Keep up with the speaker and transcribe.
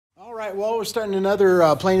right, well, we're starting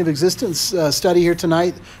another Plane of Existence study here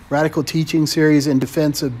tonight, Radical Teaching Series in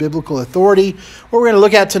Defense of Biblical Authority. What we're going to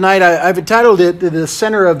look at tonight, I've entitled it The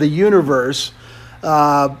Center of the Universe,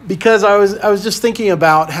 because I was just thinking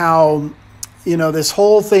about how, you know, this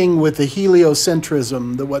whole thing with the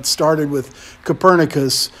heliocentrism, what started with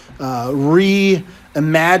Copernicus,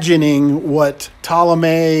 reimagining what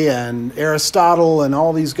Ptolemy and Aristotle and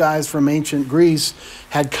all these guys from ancient Greece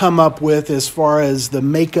had come up with as far as the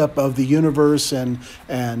makeup of the universe and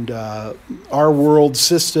our world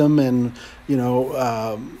system, and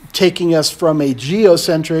taking us from a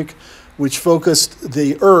geocentric, which focused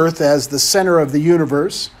the Earth as the center of the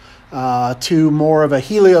universe, to more of a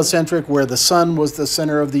heliocentric, where the sun was the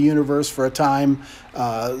center of the universe for a time,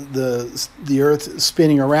 the Earth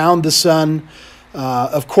spinning around the sun.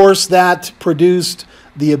 Of course, that produced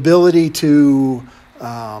the ability to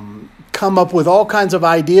come up with all kinds of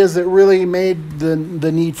ideas that really made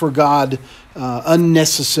the need for God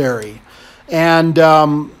unnecessary. And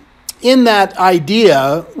in that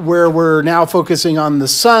idea, where we're now focusing on the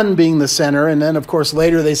sun being the center, and then, of course,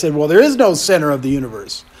 later they said, well, there is no center of the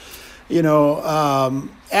universe.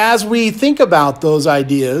 As we think about those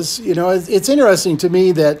ideas, it's interesting to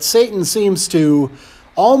me that Satan seems to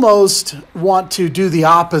almost want to do the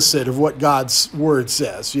opposite of what God's word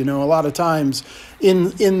says. A lot of times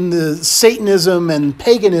in the Satanism and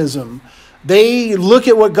paganism, they look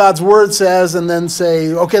at what God's word says and then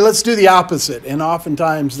say, okay, let's do the opposite. And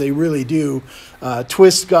oftentimes they really do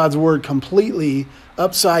twist God's word completely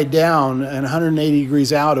upside down and 180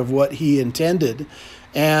 degrees out of what he intended.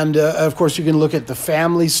 And of course, you can look at the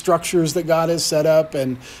family structures that God has set up,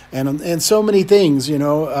 and so many things.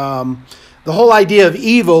 The whole idea of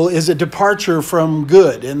evil is a departure from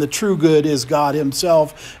good, and the true good is God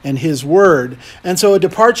himself and his word. And so a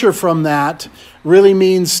departure from that really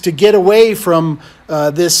means to get away from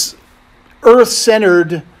this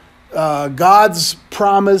earth-centered God's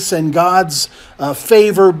promise and God's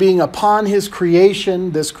favor being upon his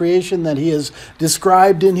creation, this creation that he has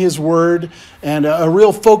described in his word, and a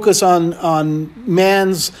real focus on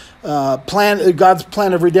man's plan, God's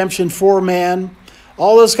plan of redemption for man.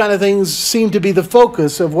 All those kind of things seem to be the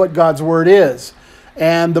focus of what God's word is.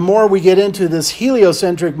 And the more we get into this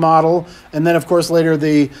heliocentric model, and then, of course, later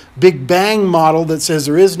the Big Bang model that says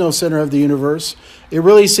there is no center of the universe, it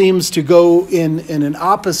really seems to go in an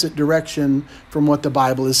opposite direction from what the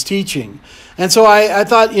Bible is teaching. And so I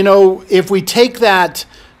thought, if we take that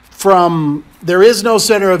from there is no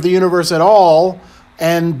center of the universe at all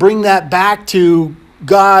and bring that back to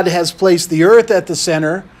God has placed the earth at the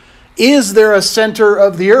center, is there a center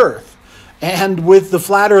of the earth? And with the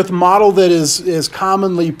flat earth model that is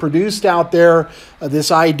commonly produced out there, this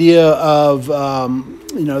idea of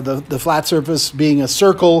the flat surface being a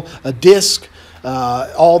circle, a disc,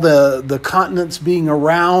 all the continents being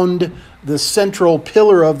around the central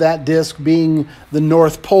pillar of that disc being the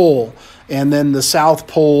North Pole, and then the South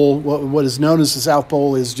Pole, what is known as the South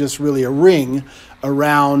Pole, is just really a ring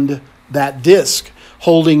around that disc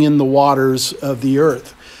holding in the waters of the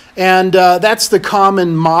earth. And that's the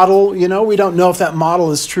common model. We don't know if that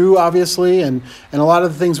model is true, obviously, and a lot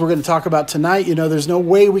of the things we're going to talk about tonight, there's no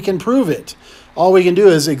way we can prove it. All we can do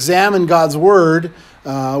is examine God's word.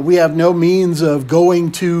 We have no means of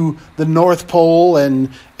going to the North Pole and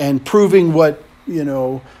proving what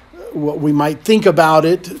we might think about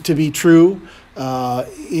it to be true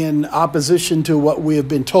in opposition to what we have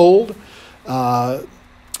been told.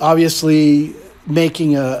 Obviously,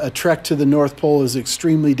 making a trek to the North Pole is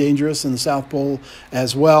extremely dangerous, and the South Pole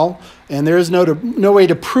as well. And there is no way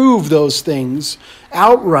to prove those things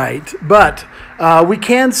outright, but we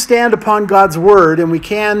can stand upon God's word, and we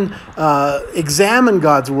can examine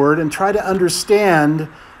God's word and try to understand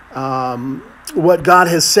what God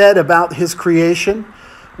has said about his creation,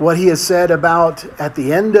 what he has said about at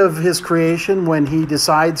the end of his creation when he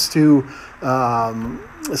decides to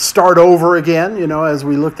start over again. As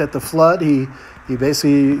we looked at the flood, he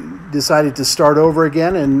basically decided to start over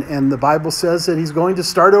again, and the Bible says that he's going to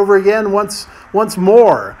start over again once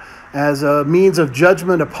more as a means of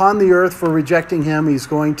judgment upon the earth for rejecting him. He's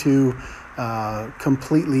going to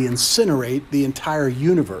completely incinerate the entire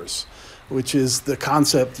universe, which is the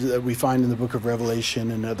concept that we find in the book of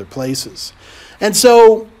Revelation and other places. And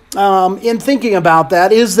so in thinking about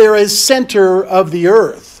that, is there a center of the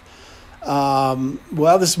earth?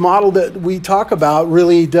 Well, this model that we talk about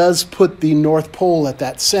really does put the North Pole at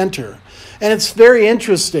that center. And it's very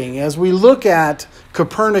interesting as we look at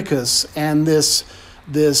Copernicus and this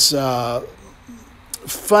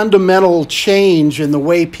fundamental change in the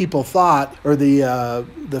way people thought, or the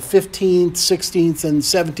 15th, 16th, and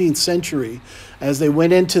 17th century, as they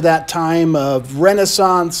went into that time of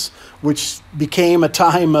Renaissance, which became a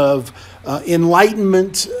time of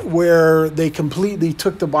enlightenment, where they completely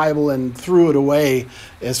took the Bible and threw it away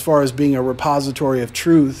as far as being a repository of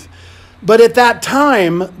truth. But at that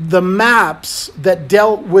time, the maps that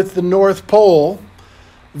dealt with the North Pole,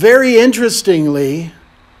 very interestingly,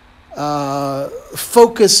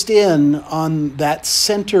 focused in on that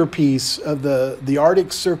centerpiece of the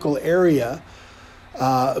Arctic Circle area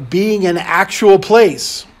being an actual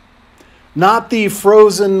place. Not the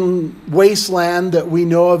frozen wasteland that we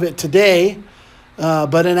know of it today,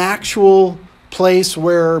 but an actual place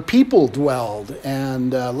where people dwelled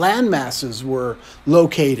and land masses were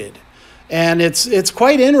located. And it's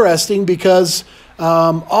quite interesting because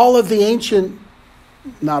all of the ancient,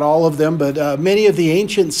 not all of them, but many of the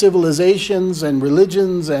ancient civilizations and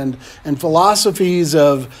religions and philosophies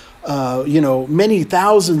of many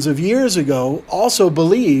thousands of years ago also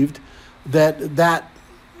believed that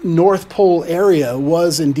North Pole area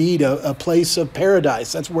was indeed a place of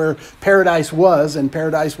paradise. That's where paradise was, and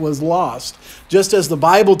paradise was lost. Just as the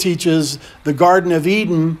Bible teaches the Garden of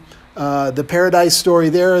Eden, the paradise story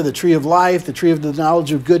there, the tree of life, the tree of the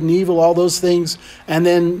knowledge of good and evil, all those things. And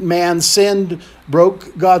then man sinned,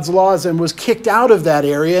 broke God's laws, and was kicked out of that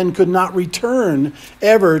area and could not return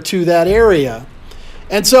ever to that area.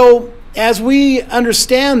 And so as we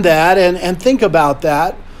understand that and think about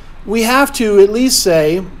that, we have to at least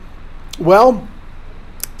say, well,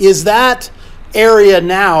 is that area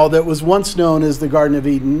now that was once known as the Garden of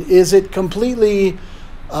Eden, is it completely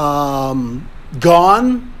gone?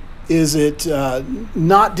 Is it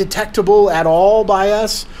not detectable at all by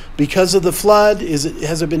us because of the flood?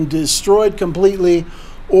 Has it been destroyed completely?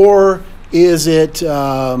 Or is it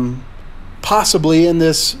possibly in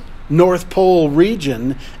this North Pole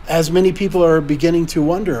region, as many people are beginning to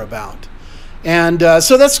wonder about? And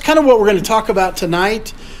so that's kind of what we're going to talk about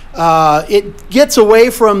tonight. It gets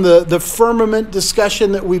away from the firmament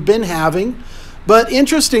discussion that we've been having. But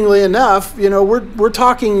interestingly enough, we're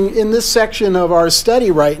talking in this section of our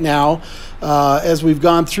study right now, as we've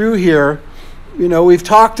gone through here. We've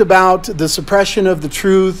talked about the suppression of the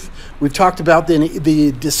truth. We've talked about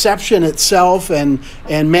the deception itself and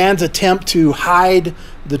man's attempt to hide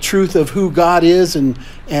the truth of who God is and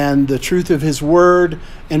the truth of his word,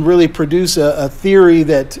 and really produce a theory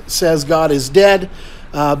that says God is dead.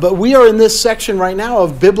 But we are in this section right now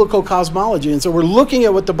of biblical cosmology. And so we're looking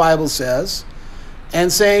at what the Bible says and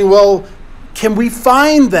saying, well, can we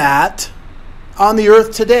find that on the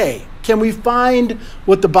earth today? Can we find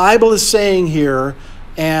what the Bible is saying here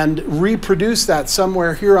and reproduce that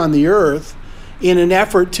somewhere here on the earth in an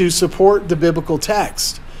effort to support the biblical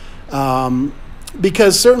text?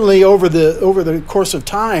 Because certainly over the course of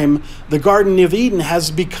time, the Garden of Eden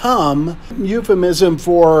has become a euphemism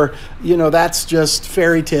for, that's just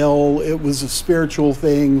fairy tale. It was a spiritual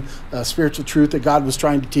thing, a spiritual truth that God was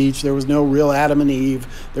trying to teach. There was no real Adam and Eve.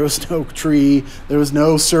 There was no tree. There was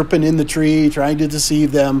no serpent in the tree trying to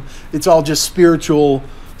deceive them. It's all just spiritual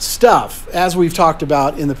stuff. As we've talked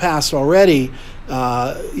about in the past already,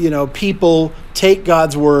 people take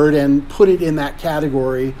God's word and put it in that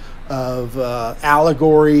category of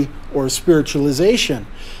allegory or spiritualization.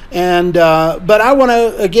 And but I want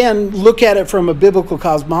to again look at it from a biblical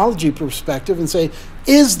cosmology perspective and say,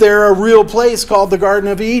 is there a real place called the Garden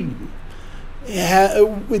of Eden?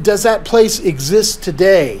 Does that place exist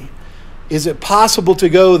today? Is it possible to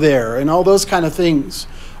go there? And all those kind of things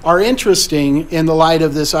are interesting in the light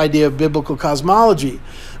of this idea of biblical cosmology.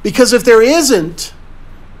 Because if there isn't,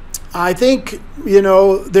 I think,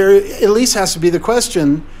 there at least has to be the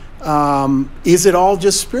question, is it all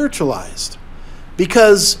just spiritualized?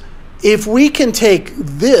 Because if we can take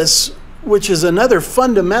this, which is another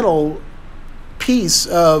fundamental piece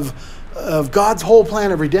of God's whole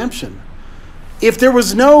plan of redemption, if there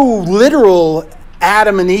was no literal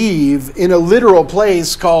Adam and Eve in a literal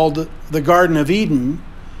place called the Garden of Eden,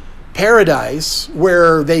 paradise,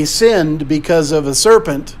 where they sinned because of a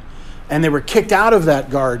serpent and they were kicked out of that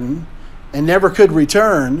garden and never could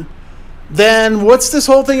return, then what's this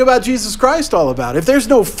whole thing about Jesus Christ all about? If there's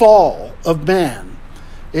no fall of man,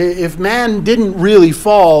 if man didn't really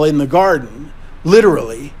fall in the garden,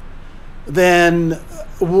 literally, then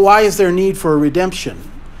why is there need for a redemption?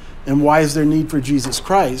 And why is there need for Jesus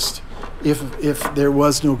Christ if there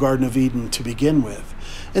was no Garden of Eden to begin with?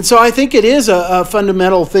 And so I think it is a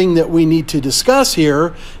fundamental thing that we need to discuss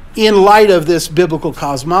here in light of this biblical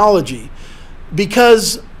cosmology.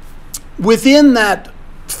 Because within that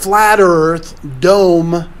flat earth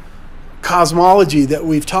dome cosmology that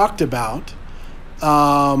we've talked about,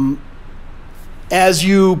 as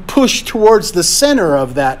you push towards the center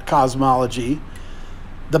of that cosmology,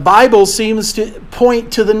 The Bible seems to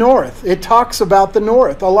point to the north. It talks about the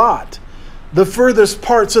north a lot. The furthest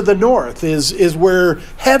parts of the north is where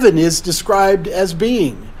heaven is described as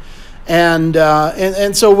being. And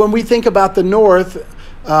so when we think about the north,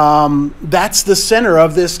 that's the center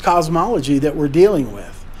of this cosmology that we're dealing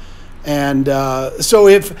with. And so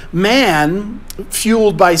if man,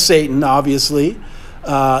 fueled by Satan, obviously,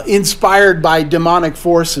 inspired by demonic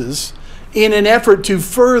forces, in an effort to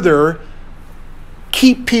further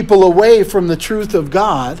keep people away from the truth of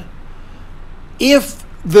God, if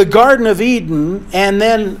the Garden of Eden and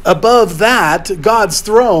then above that, God's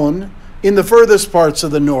throne in the furthest parts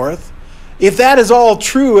of the north, if that is all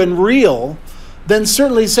true and real, then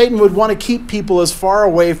certainly Satan would want to keep people as far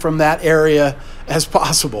away from that area as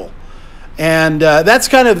possible. And that's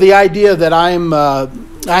kind of the idea that I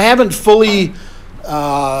haven't fully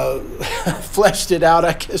fleshed it out,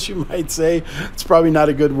 I guess you might say. It's probably not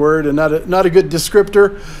a good word and not a good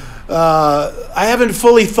descriptor. I haven't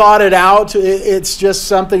fully thought it out. It's just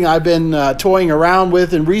something I've been toying around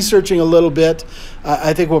with and researching a little bit.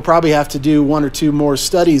 I think we'll probably have to do one or two more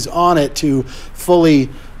studies on it to fully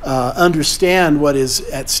understand what is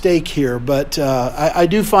at stake here. But I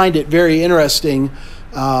do find it very interesting,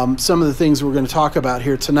 some of the things we're going to talk about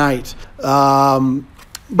here tonight.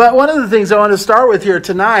 But one of the things I want to start with here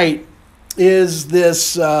tonight is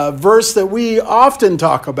this verse that we often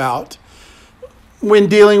talk about when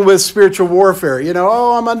dealing with spiritual warfare. You know,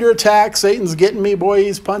 oh, I'm under attack. Satan's getting me. Boy,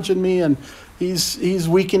 he's punching me, and he's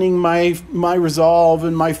weakening my resolve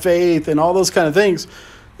and my faith and all those kind of things.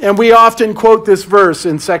 And we often quote this verse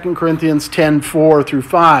in 2 Corinthians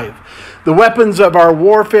 10:4-5. The weapons of our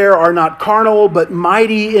warfare are not carnal, but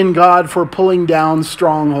mighty in God for pulling down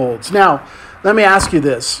strongholds. Now, let me ask you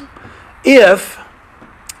this. If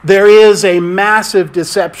there is a massive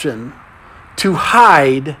deception to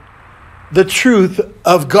hide the truth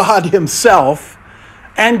of God himself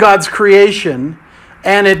and God's creation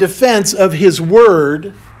and a defense of his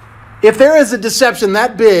word, if there is a deception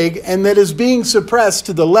that big and that is being suppressed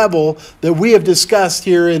to the level that we have discussed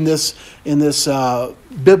here in this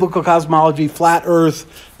biblical cosmology, flat earth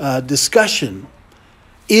discussion,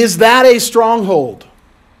 is that a stronghold?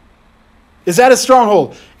 Is that a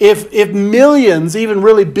stronghold? If millions, even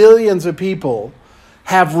really billions of people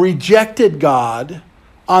have rejected God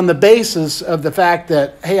on the basis of the fact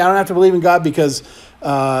that, hey, I don't have to believe in God because,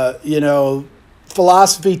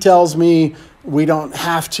 philosophy tells me we don't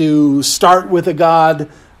have to start with a God.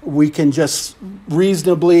 We can just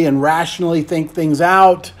reasonably and rationally think things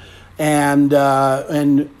out. And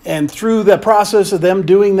through the process of them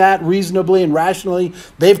doing that reasonably and rationally,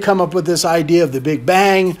 they've come up with this idea of the Big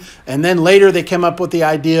Bang. And then later they came up with the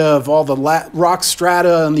idea of all the rock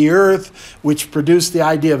strata on the earth, which produced the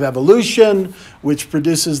idea of evolution, which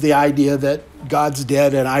produces the idea that God's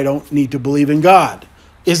dead and I don't need to believe in God.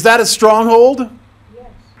 Is that a stronghold?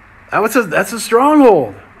 Yes. That's a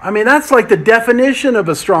stronghold. I mean, that's like the definition of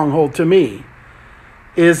a stronghold to me.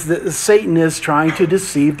 Is that Satan is trying to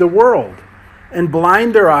deceive the world and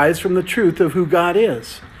blind their eyes from the truth of who God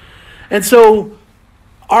is. And so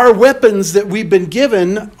our weapons that we've been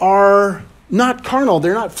given are not carnal.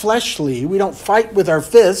 They're not fleshly. We don't fight with our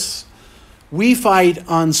fists. We fight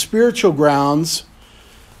on spiritual grounds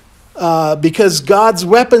because God's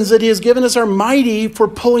weapons that he has given us are mighty for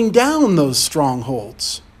pulling down those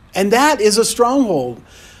strongholds. And that is a stronghold.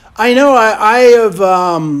 I know I have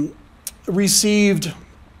received,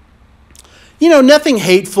 nothing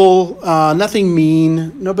hateful, nothing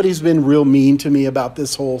mean. Nobody's been real mean to me about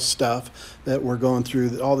this whole stuff that we're going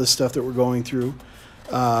through, all this stuff that we're going through.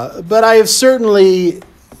 But I have certainly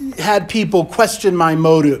had people question my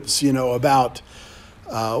motives, about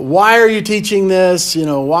why are you teaching this?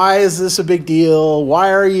 Why is this a big deal?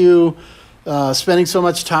 Why are you spending so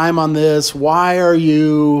much time on this? Why are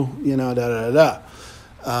you,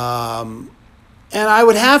 And I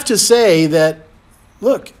would have to say that,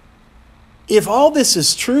 look, if all this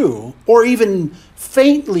is true, or even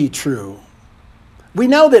faintly true, we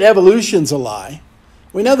know that evolution's a lie.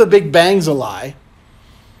 We know the Big Bang's a lie.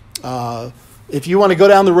 If you want to go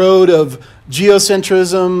down the road of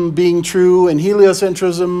geocentrism being true and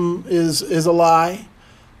heliocentrism is a lie,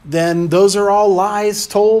 then those are all lies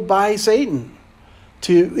told by Satan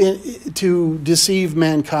to deceive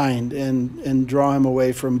mankind and draw him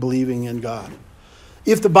away from believing in God.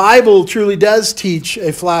 If the Bible truly does teach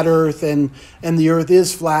a flat earth and the earth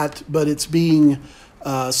is flat, but it's being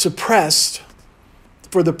suppressed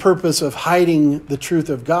for the purpose of hiding the truth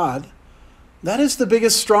of God, that is the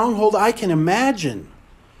biggest stronghold I can imagine.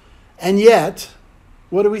 And yet,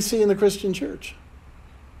 what do we see in the Christian church?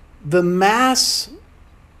 The mass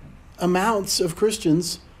amounts of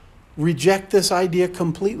Christians reject this idea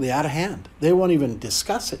completely out of hand. They won't even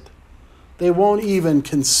discuss it. They won't even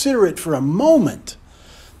consider it for a moment.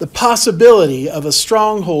 The possibility of a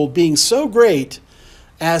stronghold being so great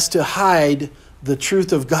as to hide the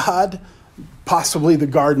truth of God, possibly the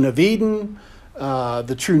Garden of Eden,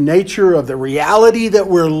 the true nature of the reality that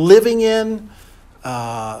we're living in,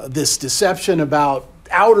 this deception about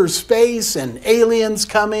outer space and aliens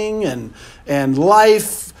coming and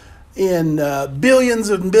life in billions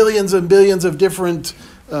and billions and billions of different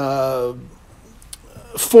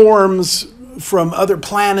forms from other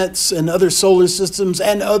planets and other solar systems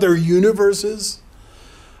and other universes.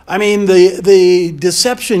 I mean, the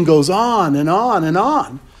deception goes on and on and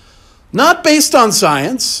on. Not based on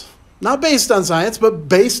science, but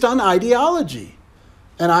based on ideology.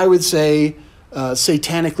 And I would say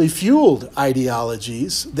satanically fueled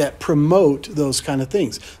ideologies that promote those kind of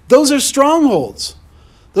things. Those are strongholds.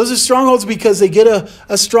 Those are strongholds because they get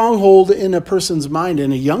a stronghold in a person's mind,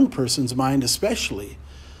 in a young person's mind especially.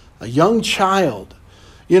 A young child.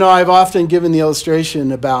 You know, I've often given the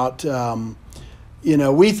illustration about,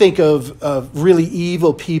 we think of really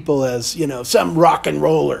evil people as, some rock and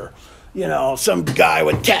roller. Some guy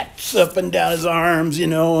with tats up and down his arms,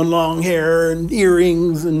 and long hair and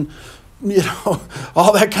earrings and,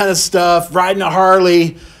 all that kind of stuff, riding a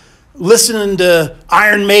Harley, listening to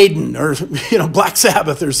Iron Maiden or, Black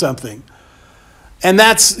Sabbath or something. And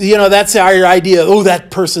that's our idea. Oh,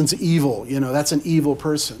 that person's evil. That's an evil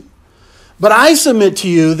person. But I submit to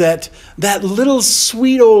you that little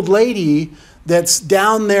sweet old lady that's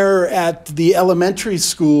down there at the elementary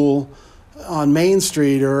school on Main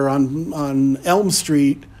Street or on Elm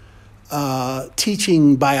Street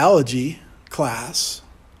teaching biology class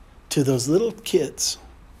to those little kids,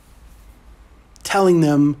 telling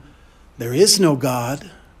them there is no God,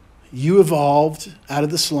 you evolved out of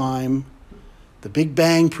the slime, the Big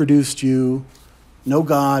Bang produced you, no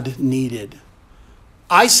God needed.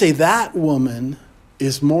 I say that woman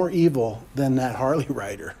is more evil than that Harley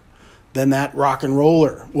rider, than that rock and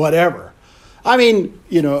roller, whatever. I mean,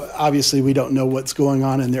 obviously we don't know what's going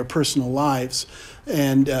on in their personal lives,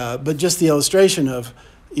 but just the illustration of,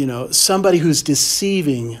 somebody who's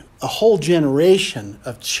deceiving a whole generation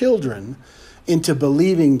of children into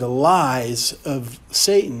believing the lies of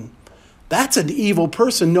Satan. That's an evil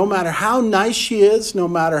person, no matter how nice she is, no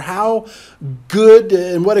matter how good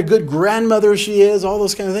and what a good grandmother she is, all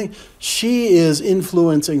those kind of things. She is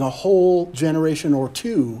influencing a whole generation or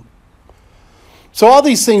two. So all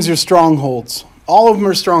these things are strongholds. All of them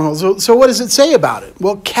are strongholds. So what does it say about it?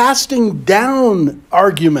 Well, casting down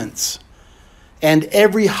arguments and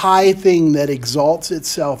every high thing that exalts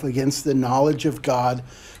itself against the knowledge of God,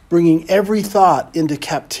 bringing every thought into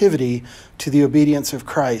captivity to the obedience of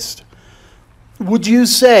Christ. Would you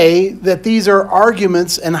say that these are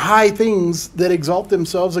arguments and high things that exalt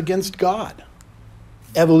themselves against God?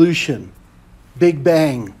 Evolution, Big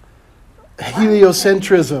Bang,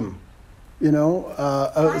 heliocentrism,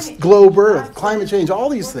 globe Earth, climate change, all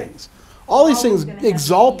these things. All these things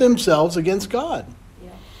exalt themselves against God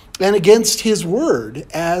and against His Word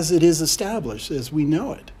as it is established, as we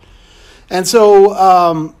know it. And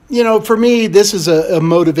so, for me, this is a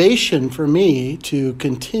motivation for me to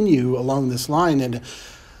continue along this line. And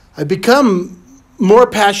I've become more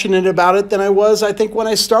passionate about it than I was, I think, when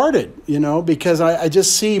I started, because I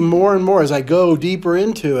just see more and more as I go deeper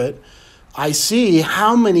into it. I see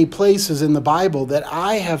how many places in the Bible that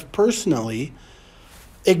I have personally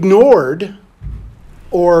ignored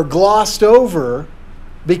or glossed over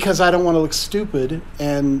because I don't want to look stupid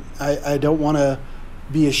and I don't want to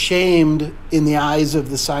be ashamed in the eyes of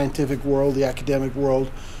the scientific world, the academic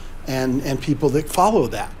world, and people that follow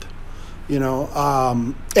that,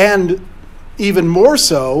 and even more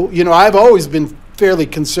so, I've always been fairly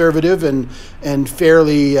conservative and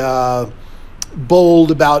fairly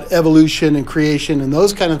bold about evolution and creation and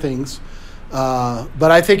those kind of things.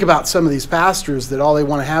 But I think about some of these pastors that all they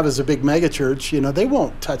want to have is a big mega church. They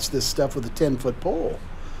won't touch this stuff with a 10-foot pole.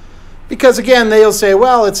 Because again, they'll say,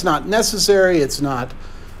 well, it's not necessary, it's not...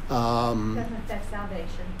 doesn't affect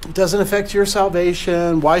salvation. It doesn't affect your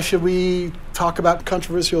salvation. Why should we talk about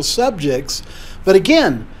controversial subjects? But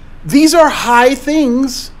again, these are high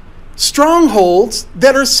things, strongholds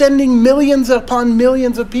that are sending millions upon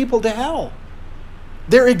millions of people to hell.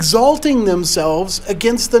 They're exalting themselves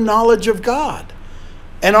against the knowledge of God.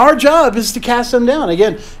 And our job is to cast them down.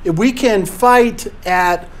 Again, if we can fight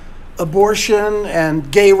at abortion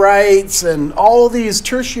and gay rights and all these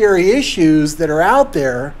tertiary issues that are out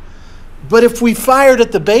there, but if we fired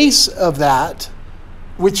at the base of that,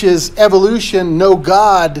 which is evolution, no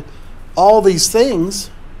God, all these things,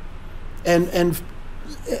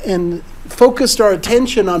 and focused our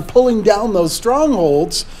attention on pulling down those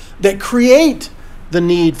strongholds that create the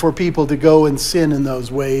need for people to go and sin in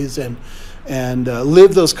those ways and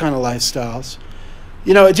live those kind of lifestyles.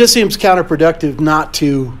 It just seems counterproductive not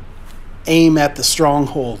to aim at the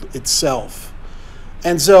stronghold itself.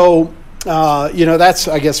 And so, that's,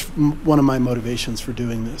 I guess, one of my motivations for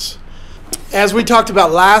doing this. As we talked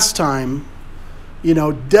about last time,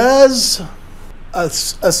 does a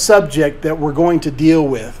subject that we're going to deal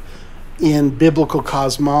with in biblical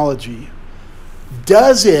cosmology,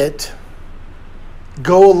 does it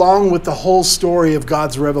go along with the whole story of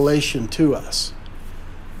God's revelation to us?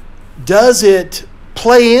 Does it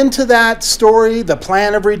play into that story, the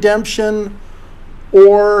plan of redemption,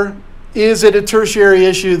 or is it a tertiary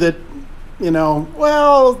issue that,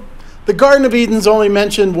 the Garden of Eden's only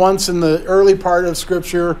mentioned once in the early part of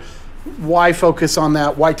Scripture. Why focus on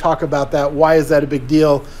that? Why talk about that? Why is that a big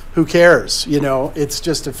deal? Who cares? It's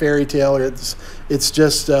just a fairy tale, or it's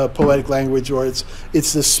just poetic language, or it's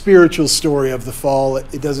the spiritual story of the fall.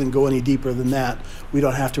 It doesn't go any deeper than that. We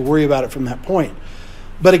don't have to worry about it from that point.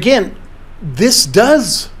 But again, this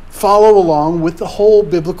does follow along with the whole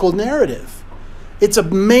biblical narrative. It's a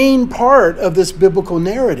main part of this biblical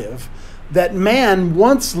narrative that man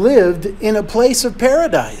once lived in a place of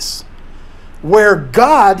paradise, where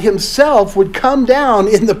God himself would come down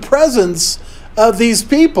in the presence of these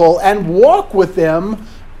people and walk with them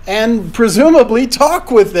and presumably talk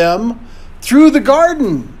with them through the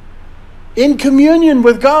garden, in communion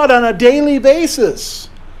with God on a daily basis.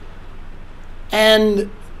 And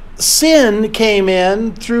sin came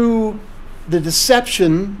in through the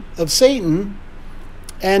deception of Satan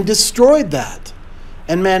and destroyed that.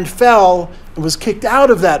 And man fell and was kicked out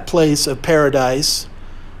of that place of paradise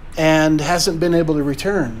and hasn't been able to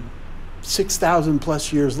return. 6,000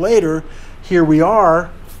 plus years later, here we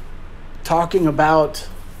are talking about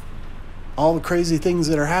all the crazy things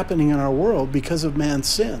that are happening in our world because of man's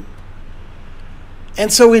sin.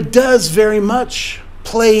 And so it does very much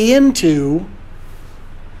play into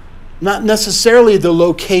not necessarily the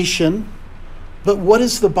location, but what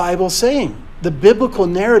is the Bible saying? The biblical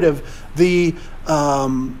narrative, the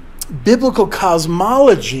biblical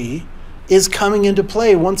cosmology is coming into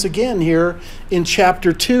play once again here in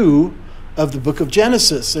chapter 2 of the book of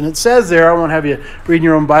Genesis. And it says there, I won't have you reading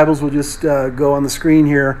your own Bibles, we'll just go on the screen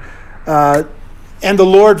here. And the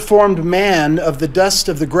Lord formed man of the dust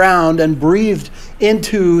of the ground and breathed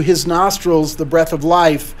into his nostrils the breath of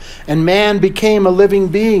life, and man became a living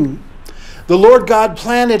being. The Lord God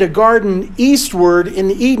planted a garden eastward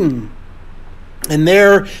in Eden, and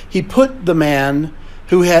there he put the man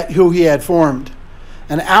who he had formed.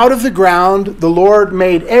 And out of the ground the Lord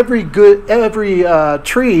made every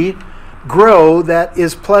tree grow that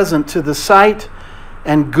is pleasant to the sight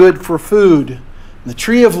and good for food. And the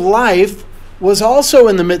tree of life was also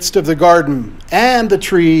in the midst of the garden, and the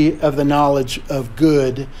tree of the knowledge of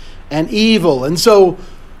good and evil. And so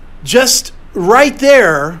just right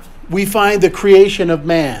there we find the creation of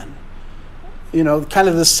man. Kind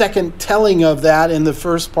of the second telling of that. In the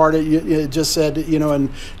first part, it just said,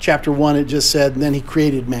 in chapter 1, it just said, and then he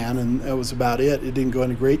created man, and that was about it. It didn't go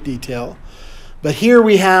into great detail. But here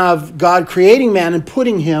we have God creating man and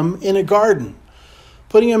putting him in a garden.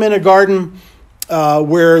 Putting him in a garden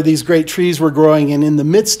where these great trees were growing, and in the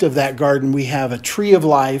midst of that garden, we have a tree of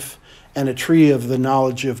life and a tree of the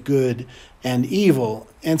knowledge of good and evil.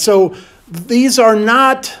 And so these are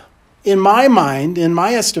not, in my mind, in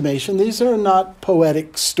my estimation, these are not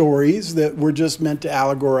poetic stories that were just meant to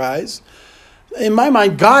allegorize. In my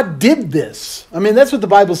mind, God did this. I mean, that's what the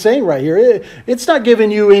Bible's saying right here. It's not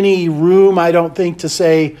giving you any room, I don't think, to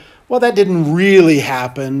say, well, that didn't really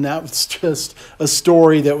happen. That was just a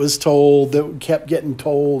story that was told, that kept getting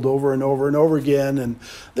told over and over and over again, and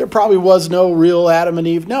there probably was no real Adam and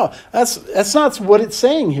Eve. No, that's not what it's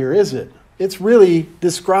saying here, is it? It's really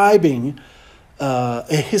describing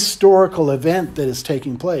a historical event that is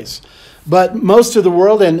taking place. But most of the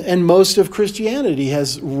world and most of Christianity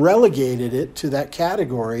has relegated it to that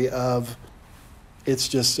category of it's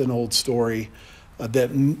just an old story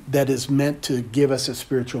that is meant to give us a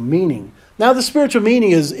spiritual meaning. Now, the spiritual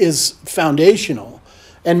meaning is foundational,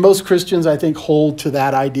 and most Christians, I think, hold to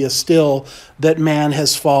that idea still, that man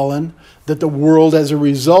has fallen, that the world as a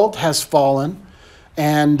result has fallen,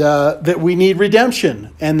 and that we need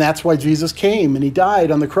redemption. And that's why Jesus came and he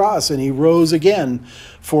died on the cross and he rose again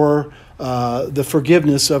for the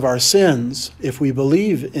forgiveness of our sins, if we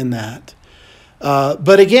believe in that.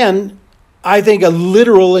 But again, I think a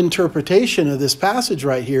literal interpretation of this passage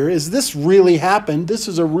right here is this really happened. This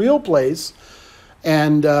is a real place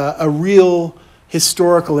and a real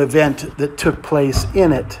historical event that took place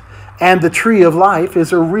in it. And the tree of life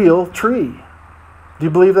is a real tree. Do you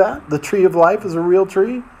believe that? The tree of life is a real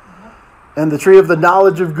tree? And the tree of the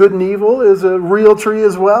knowledge of good and evil is a real tree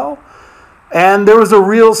as well. And there was a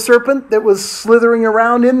real serpent that was slithering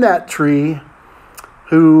around in that tree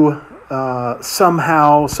who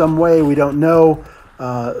somehow, some way, we don't know,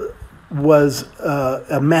 was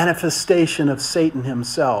a manifestation of Satan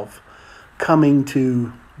himself coming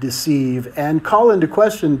to deceive and call into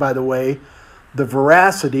question, by the way, the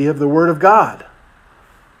veracity of the Word of God.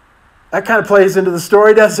 That kind of plays into the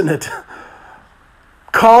story, doesn't it?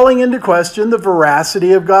 Calling into question the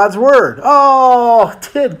veracity of God's Word. Oh,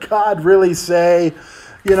 did God really say?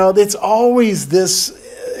 You know, it's always this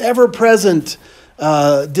ever-present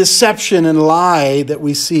deception and lie that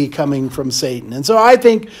we see coming from Satan. And so I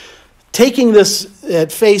think, taking this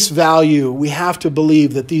at face value, we have to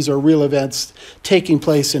believe that these are real events taking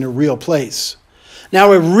place in a real place.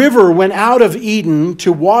 Now, a river went out of Eden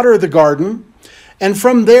to water the garden, and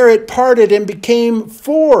from there it parted and became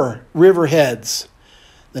 4 riverheads.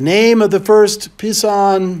 The name of the first,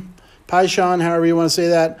 Pishon, however you want to say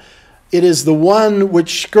that, it is the one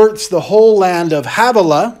which skirts the whole land of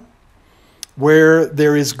Havilah, where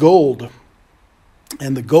there is gold.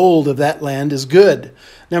 And the gold of that land is good.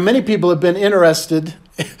 Now, many people have been interested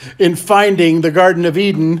in finding the Garden of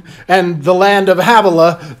Eden and the land of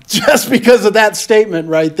Havilah just because of that statement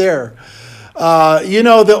right there. You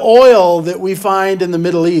know, the oil that we find in the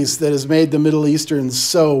Middle East that has made the Middle Easterns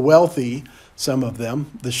so wealthy, some of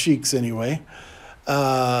them, the sheiks anyway,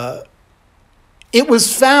 it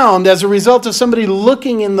was found as a result of somebody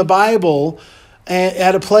looking in the Bible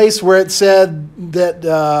at a place where it said that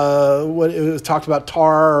it was talked about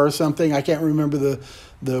tar or something. I can't remember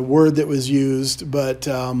the word that was used, but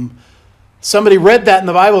somebody read that in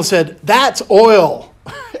the Bible and said, that's oil,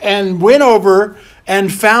 and went over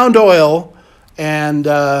and found oil, and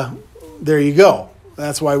there you go.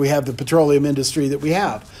 That's why we have the petroleum industry that we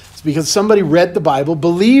have. It's because somebody read the Bible,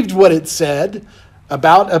 believed what it said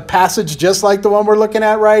about a passage just like the one we're looking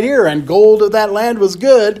at right here, and gold of that land was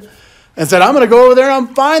good, and said, I'm going to go over there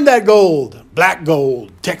and find that gold. Black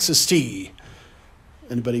gold, Texas tea.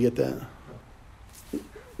 Anybody get that?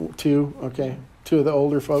 2? Okay. 2 of the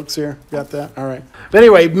older folks here got that? All right. But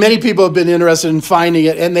anyway, many people have been interested in finding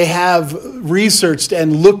it, and they have researched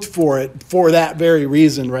and looked for it for that very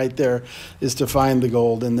reason right there, is to find the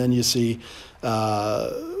gold. And then you see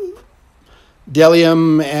Bdellium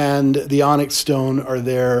and the onyx stone are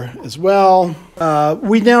there as well.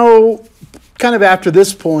 We know, kind of after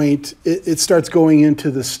this point, it starts going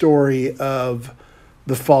into the story of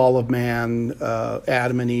the fall of man,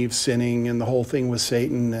 Adam and Eve sinning, and the whole thing with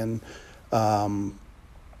Satan. And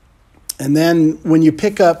then when you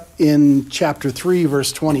pick up in chapter 3,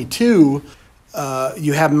 verse 22,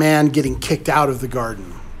 you have man getting kicked out of the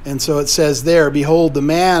garden. And so it says there, behold, the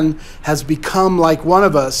man has become like one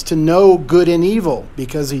of us to know good and evil,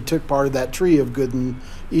 because he took part of that tree of good and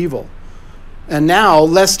evil. And now,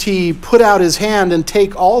 lest he put out his hand and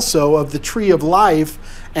take also of the tree of life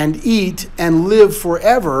and eat and live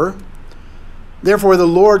forever. Therefore the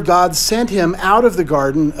Lord God sent him out of the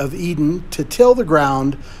Garden of Eden to till the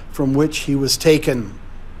ground from which he was taken.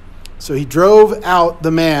 So he drove out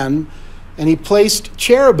the man, and he placed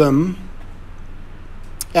cherubim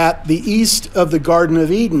at the east of the Garden of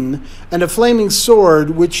Eden, and a flaming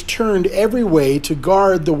sword which turned every way to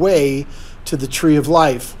guard the way to the tree of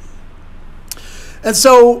life. And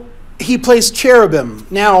so he placed cherubim.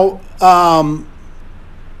 Now,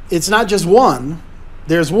 it's not just one.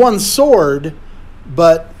 There's one sword,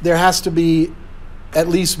 but there has to be at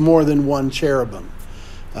least more than one cherubim,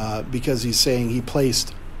 because he's saying he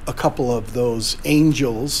placed a couple of those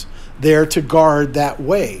angels there to guard that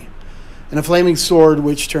way. And a flaming sword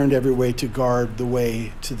which turned every way to guard the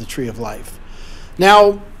way to the tree of life.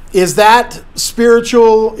 Now, is that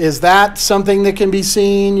spiritual? Is that something that can be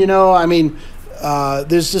seen? You know, I mean,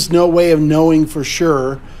 there's just no way of knowing for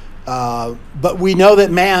sure. But we know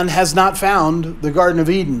that man has not found the Garden of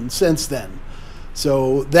Eden since then.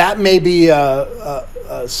 So that may be a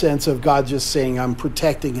sense of God just saying, I'm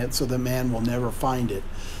protecting it so that man will never find it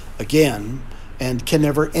again, and can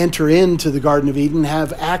never enter into the Garden of Eden,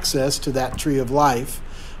 have access to that tree of life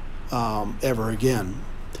ever again.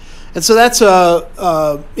 And so that's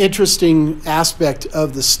a interesting aspect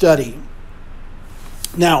of the study.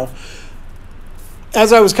 Now,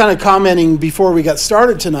 as I was kind of commenting before we got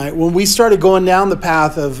started tonight, when we started going down the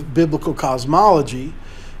path of biblical cosmology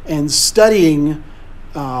and studying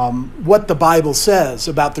what the Bible says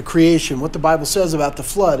about the creation, what the Bible says about the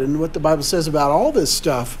flood, and what the Bible says about all this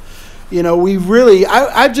stuff, You know,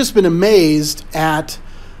 I've just been amazed at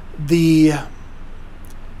the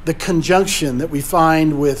conjunction that we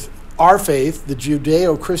find with our faith, the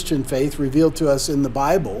Judeo-Christian faith revealed to us in the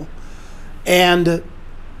Bible, and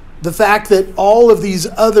the fact that all of these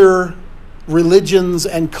other religions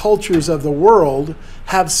and cultures of the world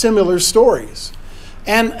have similar stories.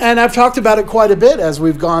 And I've talked about it quite a bit as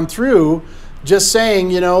we've gone through, just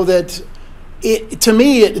saying, you know, that to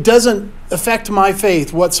me, it doesn't affect my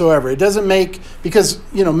faith whatsoever. It doesn't because,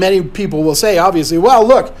 you know, many people will say, obviously, well,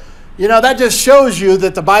 look, you know, that just shows you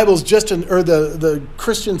that the Bible's the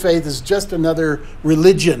Christian faith is just another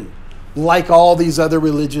religion, like all these other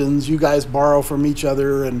religions. You guys borrow from each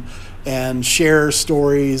other and share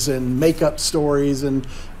stories and make up stories and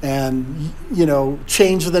you know,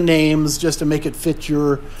 change the names just to make it fit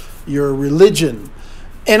your religion.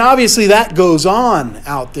 And obviously that goes on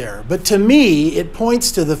out there. But to me, it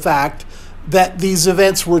points to the fact that these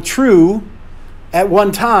events were true at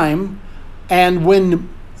one time, and when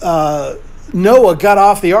Noah got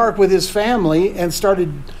off the ark with his family and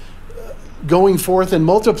started going forth and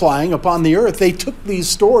multiplying upon the earth, they took these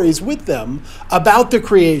stories with them about the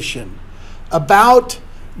creation, about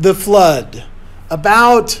the flood,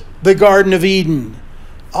 about the Garden of Eden.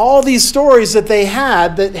 All these stories that they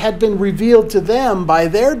had that had been revealed to them by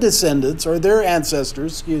their descendants, or their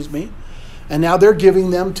ancestors, and now they're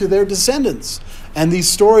giving them to their descendants. And these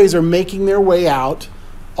stories are making their way out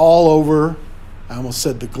all over, I almost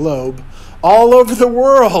said the globe, all over the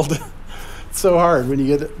world. It's so hard when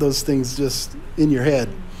you get those things just in your head.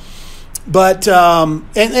 But,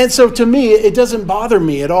 and so to me, it doesn't bother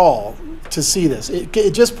me at all to see this.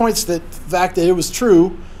 It just points to the fact that it was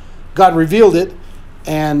true. God revealed it,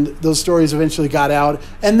 and those stories eventually got out.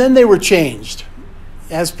 And then they were changed.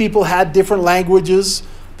 As people had different languages,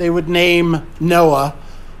 they would name Noah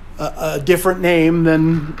a different name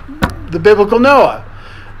than the biblical Noah.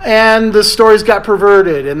 And the stories got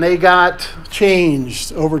perverted, and they got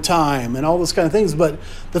changed over time, and all those kind of things. But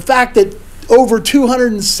the fact that over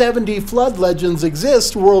 270 flood legends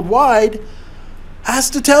exist worldwide has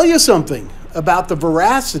to tell you something about the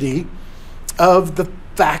veracity of the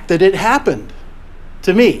fact that it happened,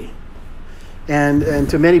 to me. And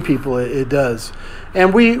to many people it does.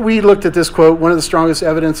 And we looked at this quote: one of the strongest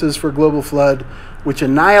evidences for global flood, which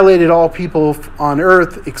annihilated all people on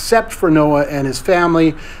earth except for Noah and his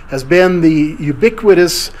family, has been the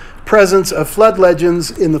ubiquitous presence of flood legends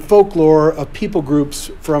in the folklore of people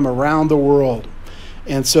groups from around the world.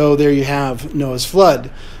 And so there you have Noah's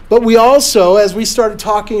flood. But we also, as we started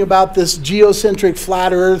talking about this geocentric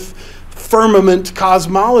flat earth firmament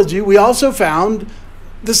cosmology, we also found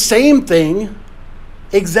the same thing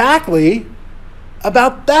exactly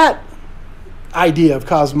about that idea of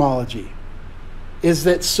cosmology, is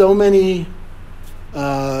that so many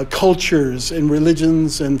cultures and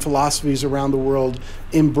religions and philosophies around the world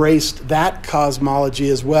embraced that cosmology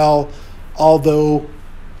as well, although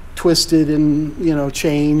twisted and, you know,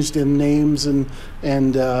 changed, and names and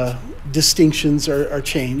distinctions are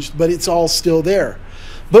changed, but it's all still there.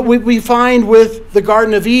 But we find with the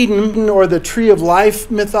Garden of Eden, or the Tree of Life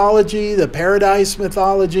mythology, the Paradise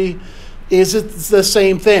mythology, is it's the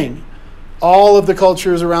same thing. All of the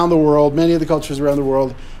cultures around the world, many of the cultures around the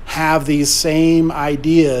world, have these same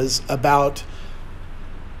ideas about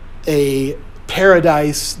a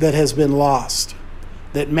paradise that has been lost.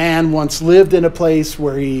 That man once lived in a place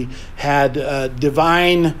where he had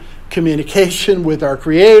divine communication with our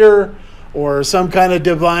Creator, or some kind of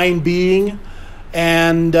divine being.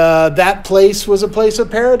 And that place was a place of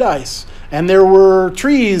paradise. And there were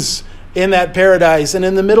trees in that paradise. And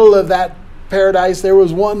in the middle of that paradise, there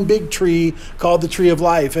was one big tree called the Tree of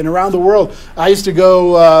Life. And around the world, I used to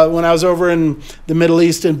go, when I was over in the Middle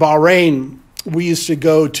East in Bahrain, we used to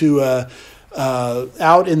go to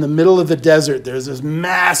out in the middle of the desert. There's this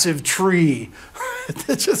massive tree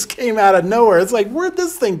that just came out of nowhere. It's like, where'd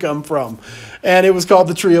this thing come from? And it was called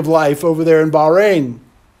the Tree of Life over there in Bahrain.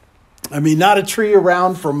 I mean, not a tree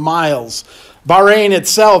around for miles. Bahrain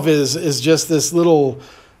itself is just this little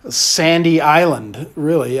sandy island,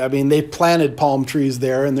 really. I mean, they planted palm trees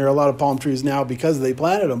there, and there are a lot of palm trees now because they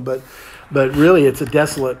planted them. But really, it's a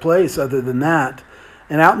desolate place other than that.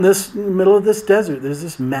 And out in the middle of this desert, there's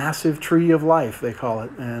this massive Tree of Life, they call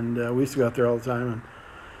it. And we used to go out there all the time and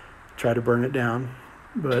try to burn it down.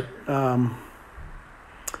 But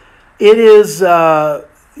it is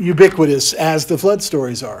ubiquitous, as the flood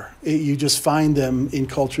stories are. You just find them in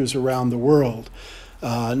cultures around the world.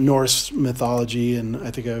 Norse mythology, and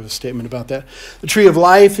I think I have a statement about that. The Tree of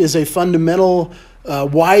Life is a fundamental,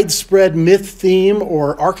 widespread myth theme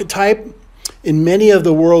or archetype in many of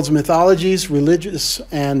the world's mythologies, religious,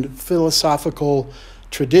 and philosophical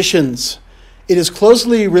traditions. It is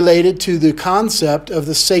closely related to the concept of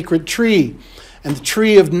the sacred tree and the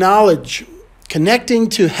tree of knowledge, connecting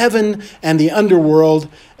to heaven and the underworld,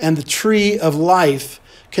 and the tree of life,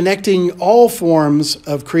 connecting all forms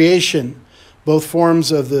of creation, both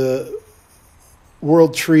forms of the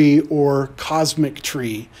world tree or cosmic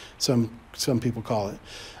tree, some people call it.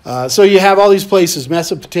 So you have all these places: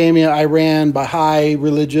 Mesopotamia, Iran, Baha'i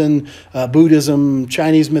religion, Buddhism,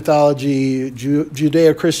 Chinese mythology,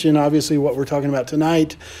 Judeo-Christian, obviously what we're talking about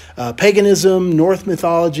tonight, paganism, Norse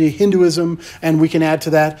mythology, Hinduism, and we can add to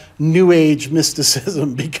that New Age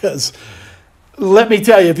mysticism, because let me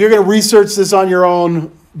tell you, if you're going to research this on your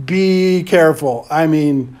own, be careful. I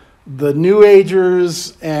mean, the New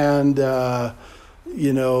Agers and,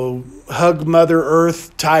 hug Mother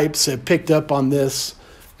Earth types have picked up on this,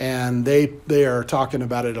 and they are talking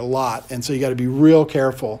about it a lot. And so you got to be real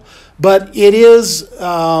careful. But it is,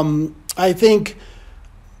 I think,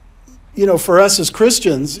 for us as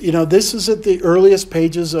Christians, this is at the earliest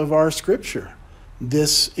pages of our scripture,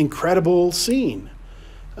 this incredible scene,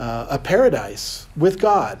 a paradise with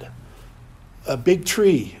God, a big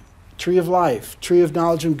tree of life, tree of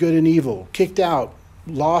knowledge of good and evil, kicked out,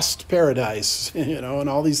 lost paradise, and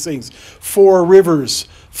all these things, 4 rivers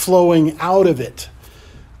flowing out of it.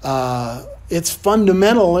 It's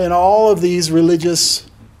fundamental in all of these religious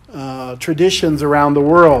traditions around the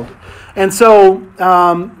world. And so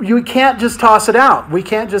you can't just toss it out. We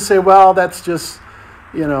can't just say, well, that's just,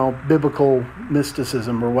 biblical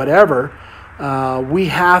mysticism or whatever. We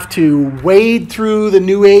have to wade through the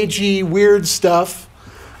New Agey weird stuff.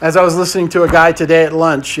 As I was listening to a guy today at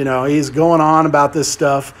lunch, he's going on about this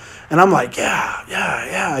stuff. And I'm like,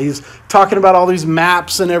 yeah. He's talking about all these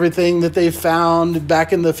maps and everything that they found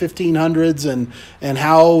back in the 1500s and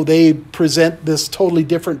how they present this totally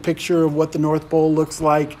different picture of what the North Pole looks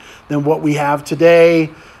like than what we have today.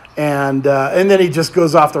 And then he just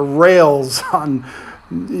goes off the rails on,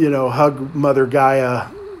 hug Mother Gaia,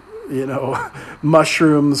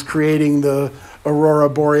 mushrooms creating the Aurora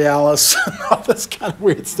Borealis and all this kind of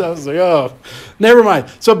weird stuff. It's like, oh, never mind.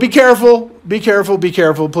 So be careful,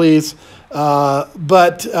 please.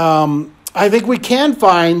 But I think we can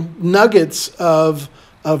find nuggets of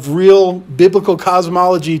real biblical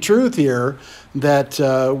cosmology truth here that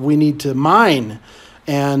we need to mine.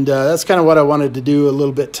 And that's kind of what I wanted to do a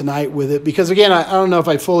little bit tonight with it. Because, again, I don't know if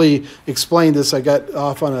I fully explained this. I got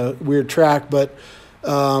off on a weird track. But,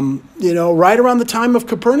 right around the time of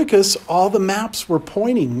Copernicus, all the maps were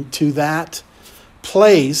pointing to that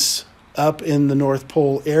place up in the North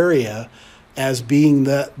Pole area as being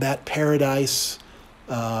that paradise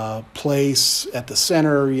place at the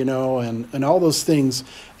center, and all those things.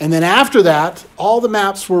 And then after that, all the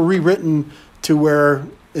maps were rewritten to where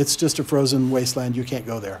it's just a frozen wasteland. You can't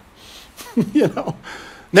go there.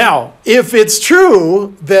 Now, if it's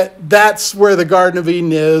true that that's where the Garden of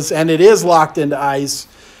Eden is, and it is locked into ice,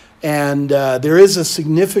 and there is a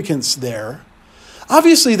significance there.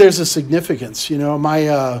 Obviously, there's a significance.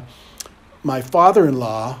 My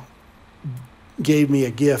father-in-law gave me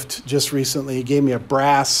a gift just recently. He gave me a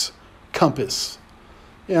brass compass.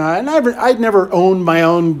 And I'd never owned my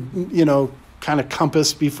own, kind of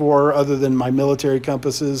compass before, other than my military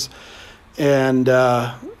compasses. And,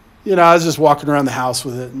 I was just walking around the house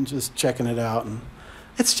with it and just checking it out. And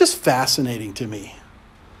it's just fascinating to me.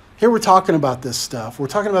 Here we're talking about this stuff. We're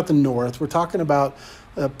talking about the North. We're talking about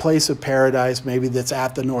a place of paradise maybe that's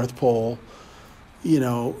at the North Pole.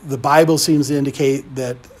 The Bible seems to indicate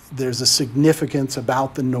that there's a significance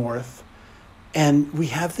about the North. And we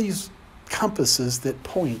have these compasses that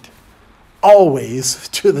point always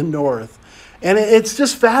to the North. And it's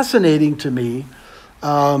just fascinating to me.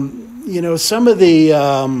 Some of the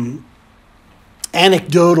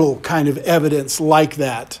anecdotal kind of evidence like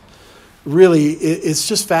that, really, it's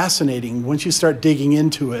just fascinating once you start digging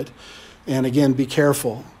into it. And again, be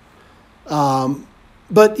careful.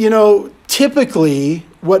 But, typically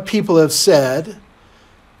what people have said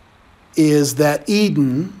is that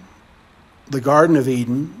Eden, the Garden of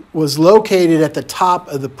Eden, was located at the top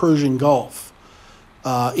of the Persian Gulf,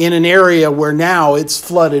 in an area where now it's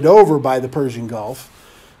flooded over by the Persian Gulf.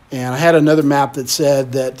 And I had another map that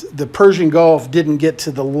said that the Persian Gulf didn't get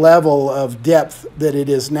to the level of depth that it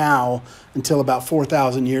is now until about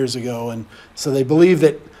 4,000 years ago. And so they believe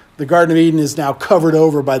that the Garden of Eden is now covered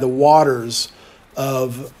over by the waters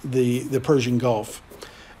of the Persian Gulf.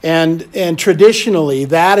 And traditionally,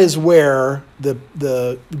 that is where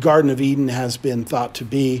the Garden of Eden has been thought to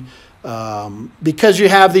be, because you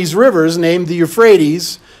have these rivers named the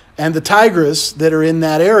Euphrates and the Tigris that are in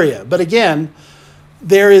that area. But again,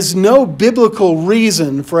 there is no biblical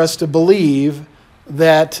reason for us to believe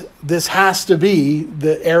that this has to be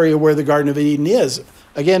the area where the Garden of Eden is.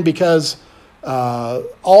 Again, because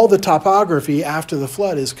all the topography after the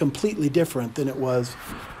flood is completely different than it was.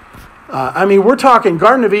 I mean, we're talking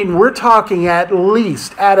Garden of Eden, we're talking at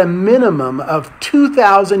least, at a minimum of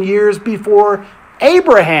 2,000 years before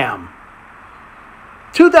Abraham.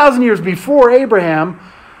 2,000 years before Abraham.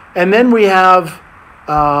 And then we have,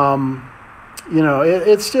 it's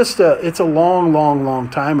a long, long, long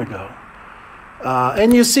time ago.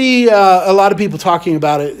 And you see a lot of people talking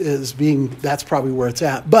about it as being, that's probably where it's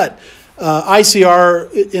at. But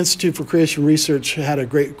ICR, Institute for Creation Research, had a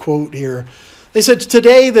great quote here. They said,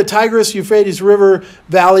 today the Tigris-Euphrates River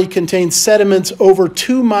Valley contains sediments over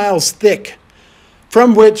 2 miles thick,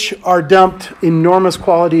 from which are dumped enormous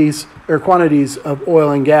quantities of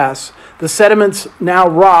oil and gas. The sediments, now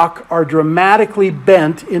rock, are dramatically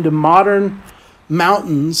bent into modern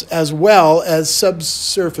mountains as well as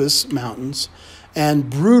subsurface mountains, and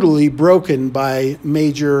brutally broken by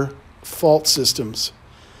major fault systems.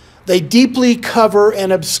 They deeply cover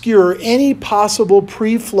and obscure any possible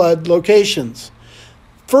pre-flood locations.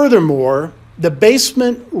 Furthermore, the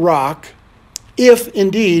basement rock, if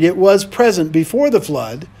indeed it was present before the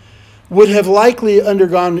flood, would have likely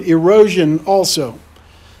undergone erosion also.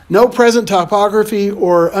 No present topography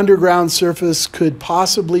or underground surface could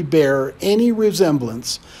possibly bear any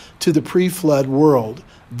resemblance to the pre-flood world.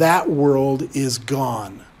 That world is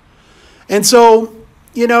gone. And so,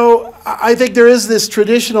 I think there is this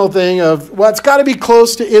traditional thing of, well, it's got to be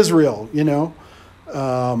close to Israel,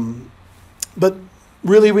 but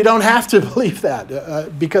really we don't have to believe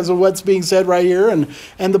that because of what's being said right here. And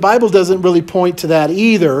the Bible doesn't really point to that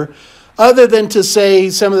either, other than to say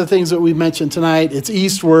some of the things that we mentioned tonight. It's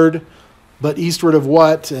eastward, but eastward of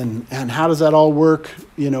what? And how does that all work,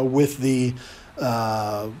 with the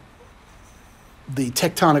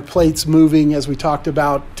tectonic plates moving, as we talked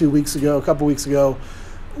about a couple weeks ago,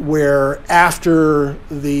 where after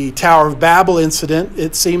the Tower of Babel incident,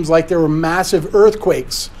 it seems like there were massive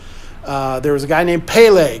earthquakes. There was a guy named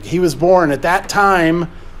Peleg. He was born at that time,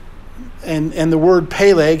 and the word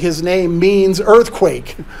Peleg, his name means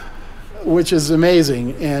earthquake, which is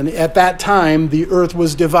amazing. And at that time, the earth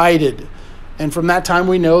was divided. And from that time,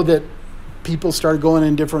 we know that people started going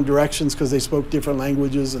in different directions because they spoke different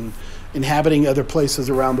languages and inhabiting other places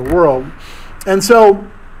around the world. And so,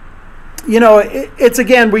 it's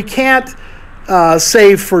again, we can't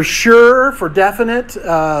say for sure, for definite.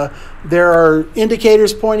 There are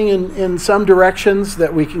indicators pointing in some directions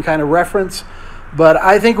that we can kind of reference. But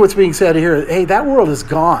I think what's being said here, hey, that world is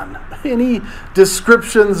gone. Any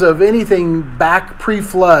descriptions of anything back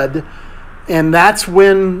pre-flood, and that's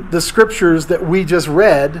when the scriptures that we just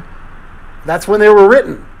read, that's when they were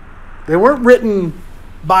written. They weren't written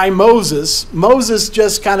by Moses. Moses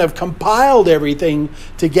just kind of compiled everything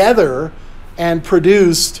together and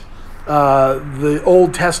produced the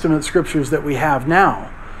Old Testament scriptures that we have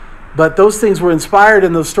now. But those things were inspired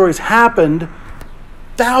and those stories happened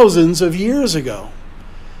thousands of years ago.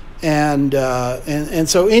 And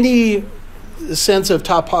so any sense of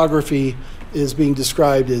topography is being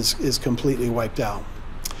described is completely wiped out.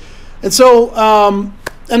 And so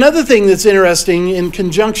another thing that's interesting in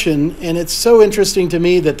conjunction, and it's so interesting to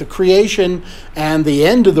me that the creation and the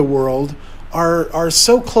end of the world are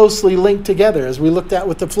so closely linked together, as we looked at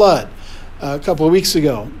with the flood a couple of weeks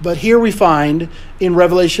ago. But here we find in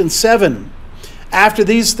Revelation 7, after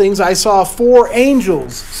these things I saw 4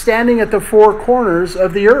 angels standing at the 4 corners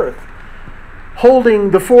of the earth,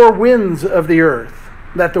 holding the 4 winds of the earth,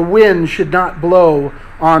 that the wind should not blow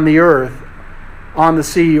on the earth, on the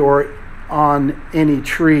sea, or on any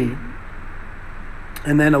tree.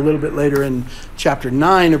 And then a little bit later in chapter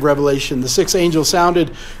 9 of Revelation, the 6th angel sounded,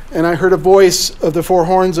 and I heard a voice of the 4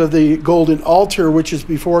 horns of the golden altar, which is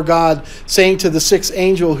before God, saying to the 6th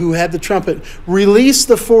angel who had the trumpet, release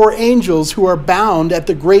the 4 angels who are bound at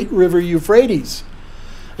the great river Euphrates.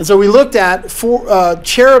 And so we looked at 4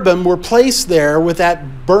 cherubim were placed there with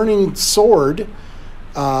that burning sword.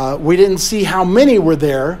 We didn't see how many were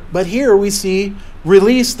there, but here we see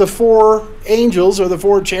release the 4 angels, or the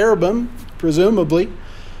 4 cherubim, presumably,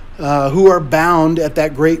 who are bound at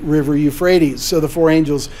that great river Euphrates. So the 4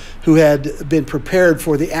 angels who had been prepared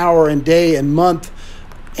for the hour and day and month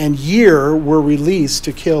and year were released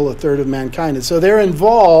to kill a third of mankind. And so they're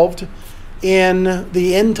involved in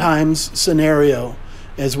the end times scenario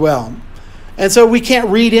as well. And so we can't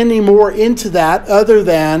read any more into that other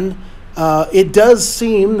than it does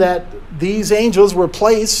seem that these angels were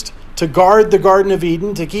placed to guard the Garden of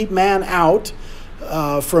Eden, to keep man out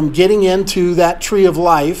from getting into that tree of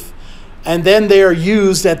life, and then they are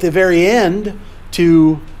used at the very end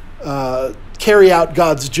to carry out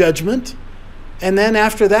God's judgment. And then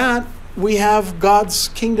after that, we have God's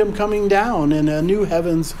kingdom coming down in a new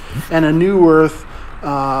heavens and a new earth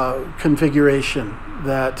configuration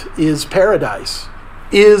that is paradise,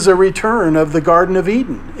 is a return of the Garden of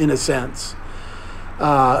Eden in a sense,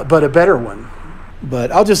 but a better one.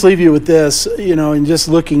 But I'll just leave you with this, and just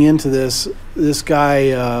looking into this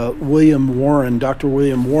guy, William Warren, Dr.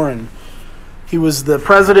 William Warren, he was the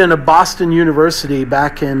president of Boston University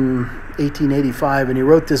back in 1885, and he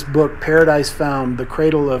wrote this book, Paradise Found, The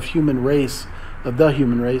Cradle of the Human Race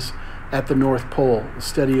at the North Pole, a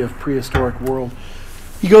study of prehistoric world.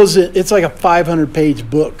 He goes, it's like a 500-page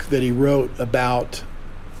book that he wrote about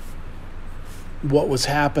what was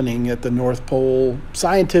happening at the North Pole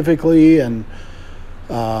scientifically, and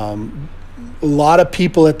a lot of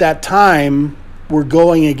people at that time were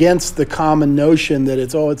going against the common notion that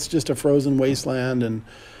it's just a frozen wasteland. And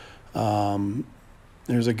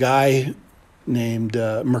there's a guy named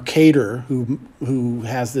Mercator who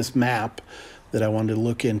has this map that I wanted to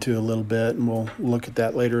look into a little bit, and we'll look at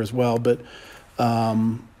that later as well. But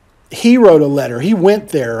he wrote a letter. He went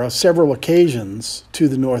there on several occasions to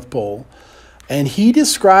the North Pole, and he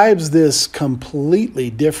describes this completely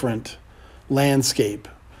different landscape.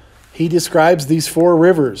 He describes these 4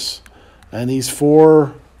 rivers and these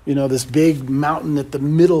 4, this big mountain at the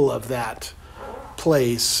middle of that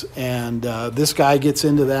place. And this guy gets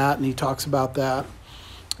into that, and he talks about that,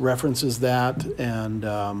 references that, and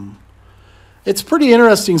it's pretty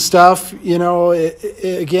interesting stuff.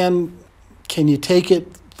 Again, can you take it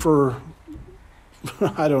for,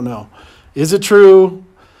 I don't know, is it true?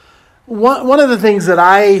 One of the things that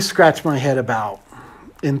I scratch my head about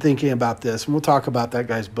in thinking about this, and we'll talk about that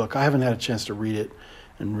guy's book. I haven't had a chance to read it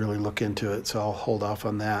and really look into it, so I'll hold off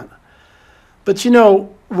on that. But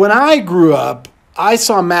when I grew up, I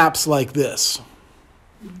saw maps like this,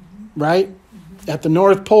 right? At the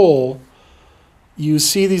North Pole, you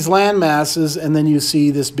see these land masses, and then you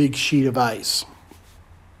see this big sheet of ice.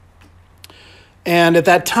 And at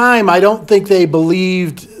that time, I don't think they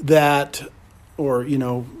believed that, or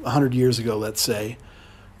 100 years ago, let's say,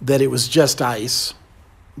 that it was just ice,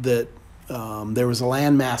 that there was a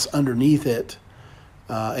landmass underneath it,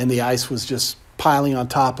 and the ice was just piling on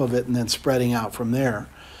top of it and then spreading out from there.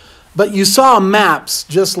 But you saw maps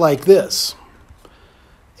just like this.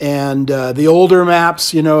 And the older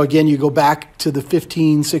maps, again, you go back to the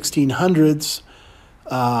 1600s.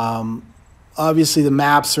 Obviously, the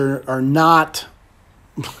maps are not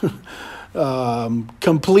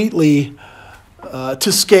completely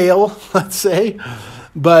to scale, let's say.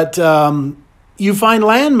 But you find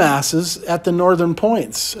land masses at the northern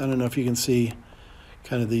points. I don't know if you can see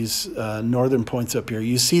kind of these northern points up here.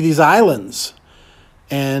 You see these islands,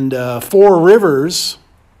 and 4 rivers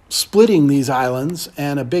splitting these islands,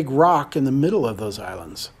 and a big rock in the middle of those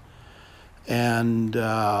islands. And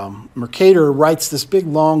Mercator writes this big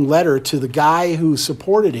long letter to the guy who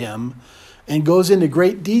supported him, and goes into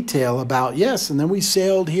great detail about, yes, and then we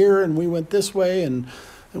sailed here, and we went this way, and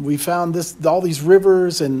we found all these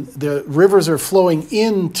rivers, and the rivers are flowing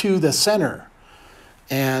into the center.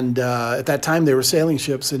 And at that time, they were sailing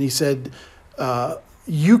ships, and he said,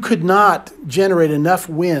 you could not generate enough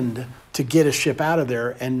wind to get a ship out of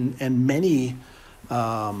there. And many,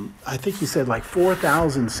 I think he said like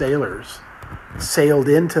 4,000 sailors sailed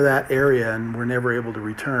into that area and were never able to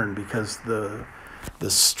return because the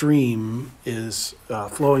stream is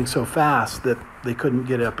flowing so fast that they couldn't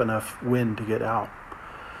get up enough wind to get out.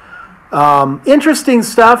 Interesting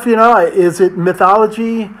stuff, is it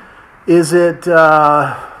mythology? Is it,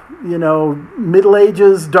 Middle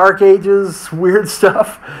Ages, Dark Ages, weird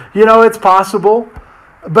stuff? It's possible.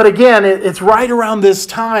 But again, it's right around this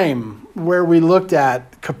time where we looked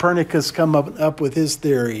at Copernicus come up with his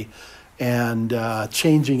theory and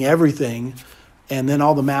changing everything. And then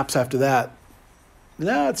all the maps after that.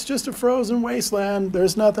 No, it's just a frozen wasteland.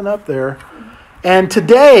 There's nothing up there. And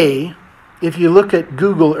today, if you look at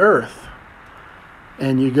Google Earth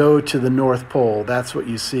and you go to the North Pole, that's what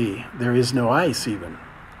you see. There is no ice even.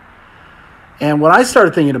 And what I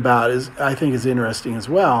started thinking about I think is interesting as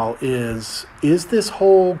well, is this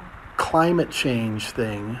whole climate change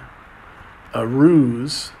thing a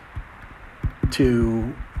ruse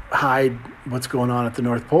to hide what's going on at the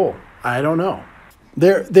North Pole? I don't know.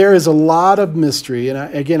 There is a lot of mystery, and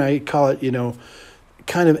I call it,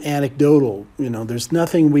 kind of anecdotal. There's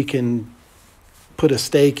nothing we can put a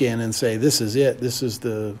stake in and say, this is it. This is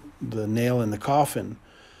the nail in the coffin.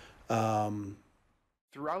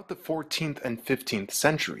 Throughout the 14th and 15th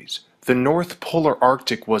centuries, the North Polar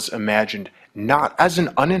Arctic was imagined not as an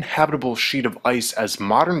uninhabitable sheet of ice as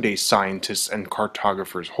modern-day scientists and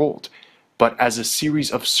cartographers hold, but as a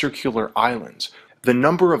series of circular islands. The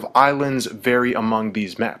number of islands vary among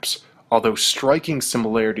these maps, although striking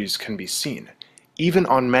similarities can be seen, even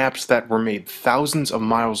on maps that were made thousands of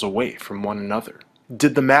miles away from one another.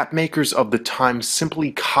 Did the mapmakers of the time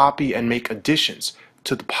simply copy and make additions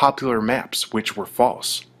to the popular maps which were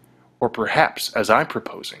false? Or perhaps, as I'm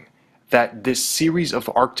proposing, that this series of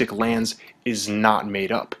Arctic lands is not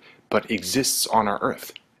made up, but exists on our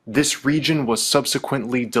Earth. This region was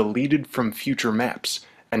subsequently deleted from future maps,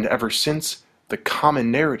 and ever since, the common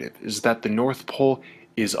narrative is that the North Pole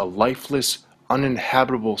is a lifeless,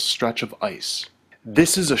 uninhabitable stretch of ice.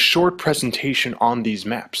 This is a short presentation on these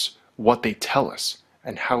maps, what they tell us,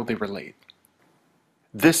 and how they relate.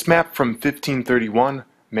 This map from 1531,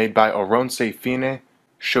 made by Oronce Fine,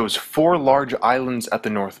 shows 4 large islands at the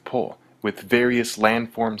North Pole, with various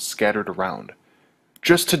landforms scattered around.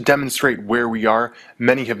 Just to demonstrate where we are,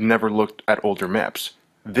 many have never looked at older maps.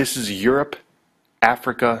 This is Europe,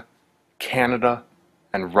 Africa, Canada,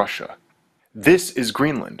 and Russia. This is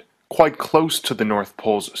Greenland, quite close to the North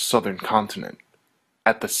Pole's southern continent.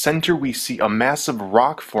 At the center we see a massive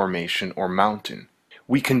rock formation or mountain.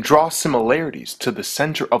 We can draw similarities to the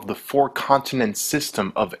center of the 4-continent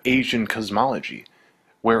system of Asian cosmology,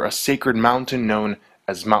 where a sacred mountain known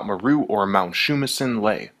as Mount Meru or Mount Shumasin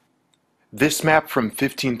lay. This map from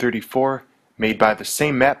 1534, made by the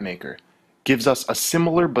same mapmaker, gives us a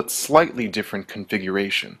similar but slightly different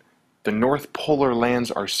configuration. The North Polar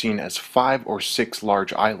lands are seen as 5 or 6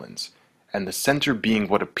 large islands, and the center being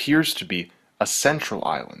what appears to be a central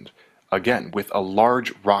island, again with a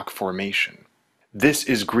large rock formation. This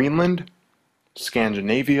is Greenland,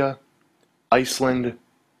 Scandinavia, Iceland,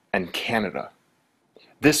 and Canada.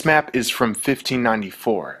 This map is from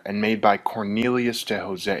 1594 and made by Cornelius de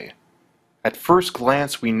Jose. At first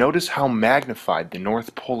glance, we notice how magnified the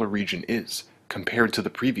North Polar region is compared to the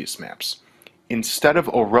previous maps. Instead of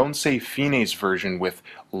Oronce Fine's version with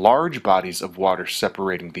large bodies of water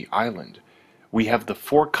separating the island, we have the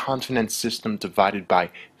 4-continent system divided by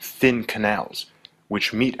thin canals,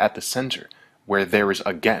 which meet at the center, where there is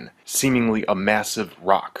again seemingly a massive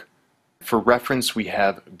rock. For reference, we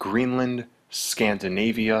have Greenland,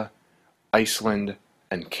 Scandinavia, Iceland,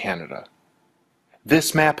 and Canada.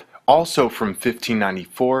 This map, also from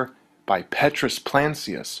 1594, by Petrus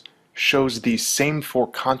Plancius, shows these same 4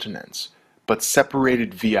 continents, but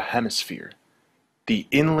separated via hemisphere. The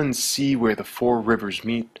inland sea where the 4 rivers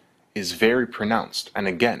meet is very pronounced, and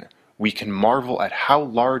again, we can marvel at how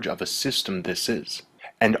large of a system this is,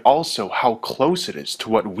 and also how close it is to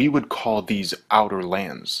what we would call these outer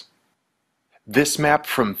lands. This map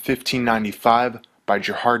from 1595 by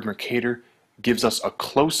Gerhard Mercator gives us a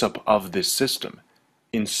close-up of this system.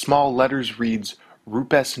 In small letters reads,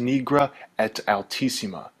 Rupes nigra et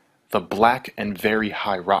altissima, the black and very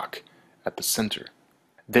high rock, at the center.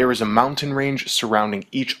 There is a mountain range surrounding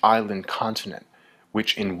each island continent,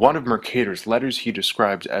 which in one of Mercator's letters he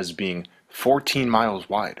describes as being 14 miles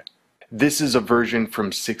wide. This is a version from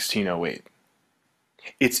 1608.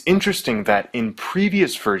 It's interesting that in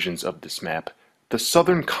previous versions of this map, the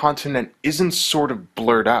southern continent isn't sort of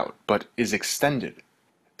blurred out, but is extended.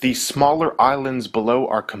 The smaller islands below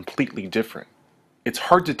are completely different. It's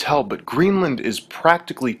hard to tell, but Greenland is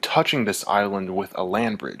practically touching this island with a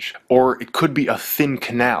land bridge, or it could be a thin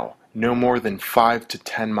canal, no more than 5 to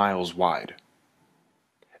 10 miles wide.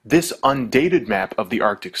 This undated map of the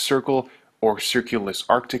Arctic Circle, or Circulus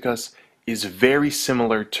Arcticus, is very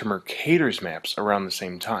similar to Mercator's maps around the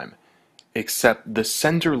same time, except the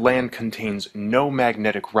center land contains no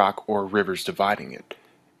magnetic rock or rivers dividing it.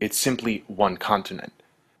 It's simply one continent.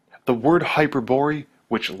 The word Hyperborea,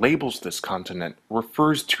 which labels this continent,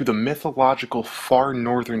 refers to the mythological far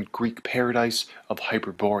northern Greek paradise of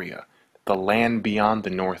Hyperborea, the land beyond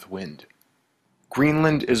the north wind.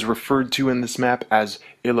 Greenland is referred to in this map as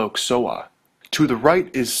Iloxoa. To the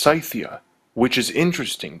right is Scythia, which is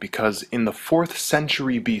interesting because in the 4th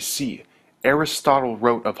century BC, Aristotle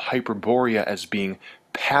wrote of Hyperborea as being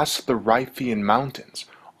past the Riphean Mountains,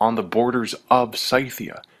 on the borders of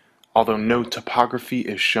Scythia, although no topography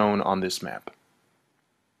is shown on this map.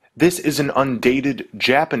 This is an undated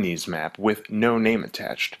Japanese map with no name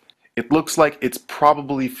attached. It looks like it's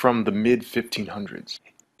probably from the mid-1500s.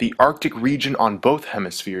 The Arctic region on both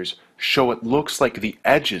hemispheres show what looks like the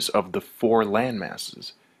edges of the 4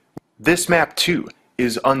 landmasses. This map, too,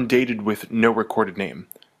 is undated with no recorded name.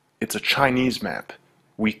 It's a Chinese map.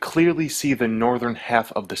 We clearly see the northern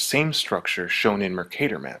half of the same structure shown in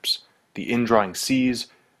Mercator maps. the indrawing seas,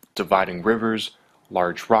 dividing rivers,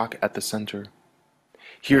 large rock at the center.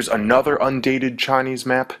 Here's another undated Chinese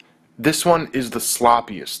map. This one is the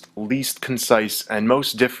sloppiest, least concise, and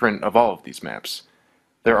most different of all of these maps.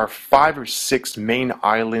 There are 5 or 6 main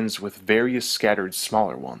islands with various scattered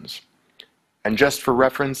smaller ones. And just for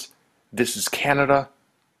reference, this is Canada,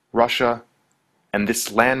 Russia, and this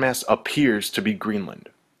landmass appears to be Greenland.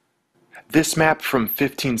 This map from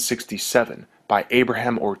 1567 by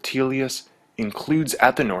Abraham Ortelius includes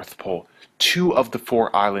at the North Pole 2 of the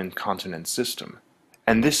 4 island continent system,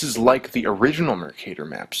 and this is like the original Mercator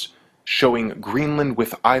maps, showing Greenland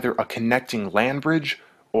with either a connecting land bridge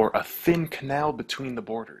or a thin canal between the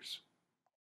borders.